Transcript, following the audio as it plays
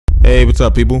Hey, what's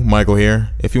up, people? Michael here.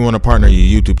 If you want to partner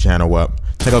your YouTube channel up,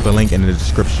 check out the link in the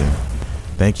description.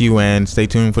 Thank you, and stay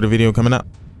tuned for the video coming up.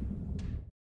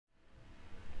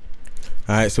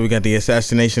 Alright, so we got the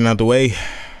assassination out the way.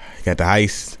 Got the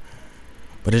heist.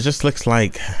 But it just looks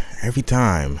like every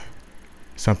time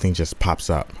something just pops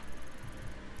up.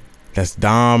 That's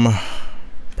Dom.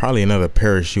 Probably another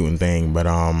parachuting thing, but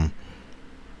yeah,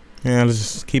 let's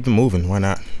just keep it moving. Why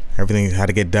not? Everything had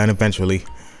to get done eventually.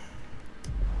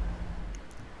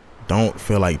 Don't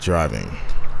feel like driving.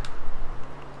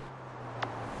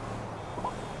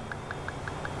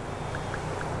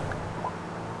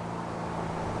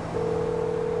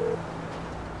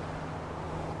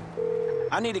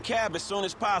 I need a cab as soon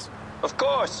as possible. Of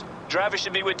course. Driver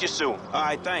should be with you soon. All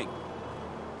right, thanks.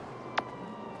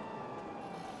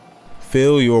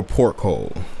 Fill your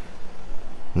porthole.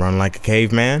 Run like a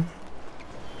caveman.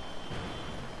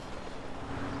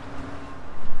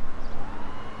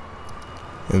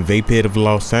 Vape pit of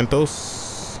Los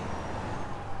Santos.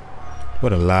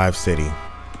 What a live city.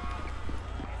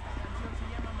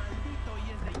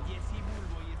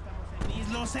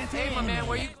 Hey, my man,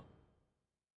 where you?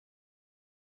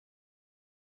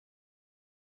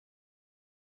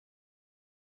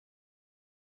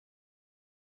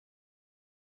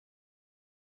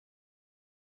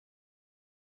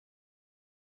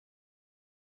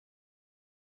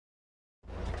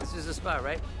 This is the spot,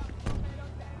 right?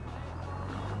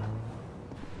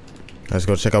 Let's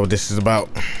go check out what this is about.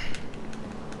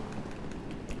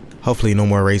 Hopefully no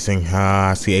more racing.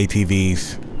 I see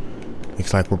ATVs.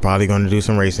 Looks like we're probably going to do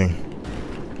some racing.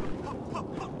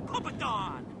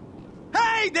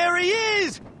 Hey, there he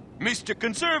is! Mr.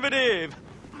 Conservative!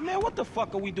 Man, what the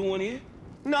fuck are we doing here?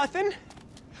 Nothing.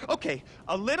 Okay,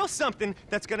 a little something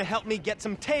that's gonna help me get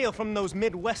some tail from those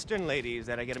Midwestern ladies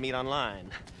that I get to meet online.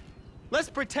 Let's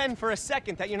pretend for a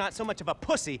second that you're not so much of a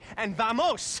pussy, and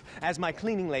vamos, as my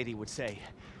cleaning lady would say.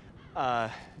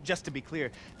 Just to be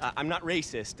clear, I'm not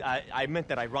racist. I meant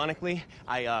that ironically.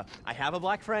 I have a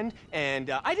black friend, and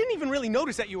I didn't even really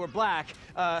notice that you were black,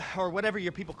 or whatever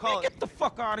your people call it. Get the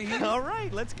fuck out of here. All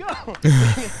right, let's go.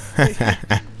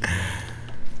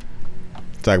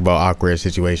 Talk about awkward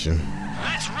situation.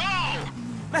 Let's roll!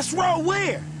 Let's roll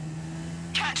where?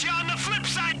 Catch you on the flip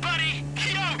side, buddy!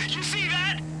 Yo, you see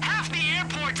that? Half the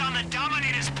airport's on the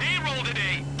Dominator's payroll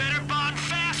today. Better bond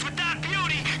fast with that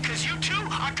beauty, because you two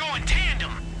are going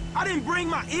tandem. I didn't bring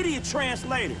my idiot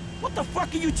translator. What the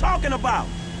fuck are you talking about?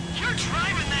 You're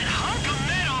driving that hunk of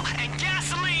metal and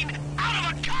gasoline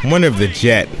out of a car. I wonder if the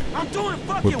jet I'm doing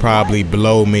fucking would probably what?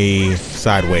 blow me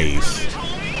sideways. Two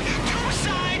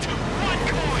sides, one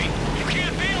coin. You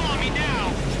can't bail on me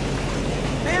now.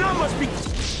 Man, I must be...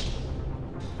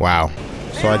 Wow.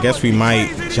 So I guess we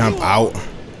might jump out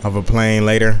of a plane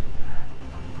later.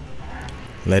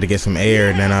 Let it get some air,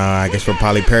 and then I guess we're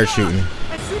probably parachuting.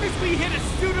 As soon as we hit a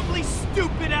suitably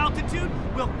stupid altitude,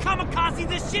 we'll kamikaze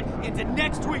this shit into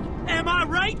next week. Am I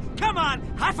right? Come on,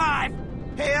 high five.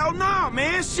 Hell no,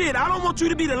 man. Shit, I don't want you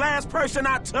to be the last person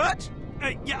I touch.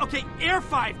 Yeah, okay, Air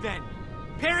 5 then.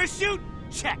 Parachute?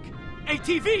 Check.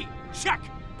 ATV? Check.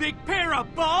 Big pair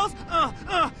of balls?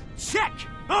 Check.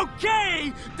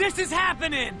 Okay, this is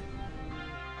happening.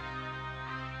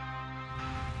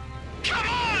 Come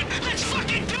on, let's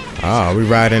fucking do this. Oh, we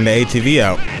riding the ATV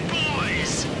out. Bad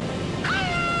boys.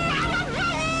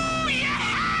 Oh,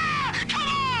 yeah!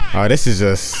 Come on. Oh, this is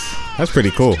just, that's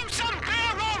pretty cool. Do some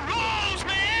barrel rolls,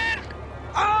 man.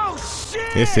 Oh,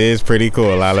 shit! This is pretty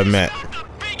cool, I'll admit. The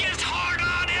biggest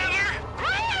hard-on ever.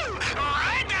 Woo!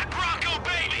 Ride that Bronco,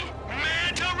 baby.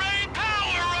 Manta Ray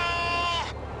power roll.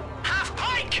 Half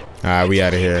pike. Alright, we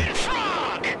out of here.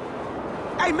 Frog.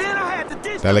 Hey, man, I had to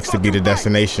ditch That looks to be the fucking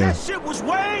destination. That shit was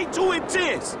way too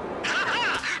intense.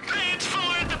 Pants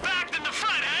fuller at the back than the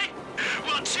front, eh?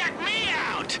 Well, check me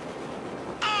out.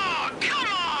 Oh, come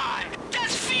on.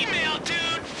 That's female,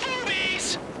 dude.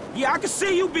 Boobies. Yeah, I can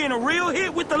see you being a real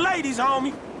hit with the ladies,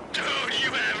 homie. Dude,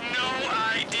 you have no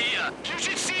idea. You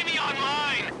should see me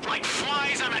online. Like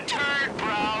flies on a turd,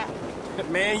 bro.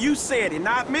 Man, you said it,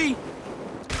 not me.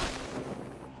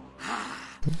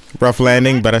 Rough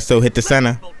landing, but I still hit the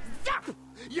center.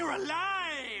 You're alive.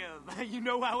 You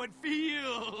know how it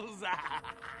feels.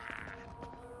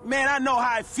 Man, I know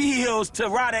how it feels to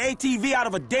ride an ATV out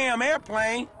of a damn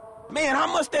airplane. Man,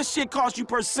 how much that shit cost you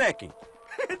per second?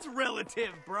 It's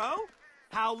relative, bro.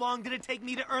 How long did it take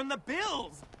me to earn the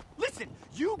bills? Listen,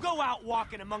 you go out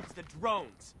walking amongst the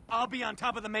drones. I'll be on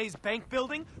top of the Maze Bank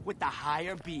building with the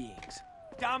higher beings.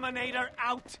 Dominator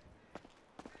out.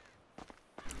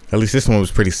 At least this one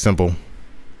was pretty simple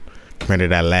compared to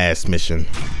that last mission.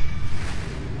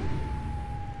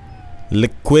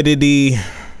 Liquidity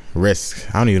risk.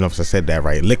 I don't even know if I said that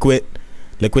right.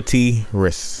 Liquidity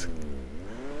risk.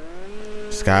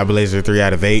 Sky Blazer 3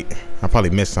 out of 8. I probably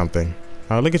missed something.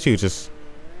 Oh, look at you just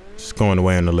going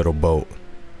away on a little boat.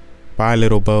 Bye,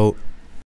 little boat.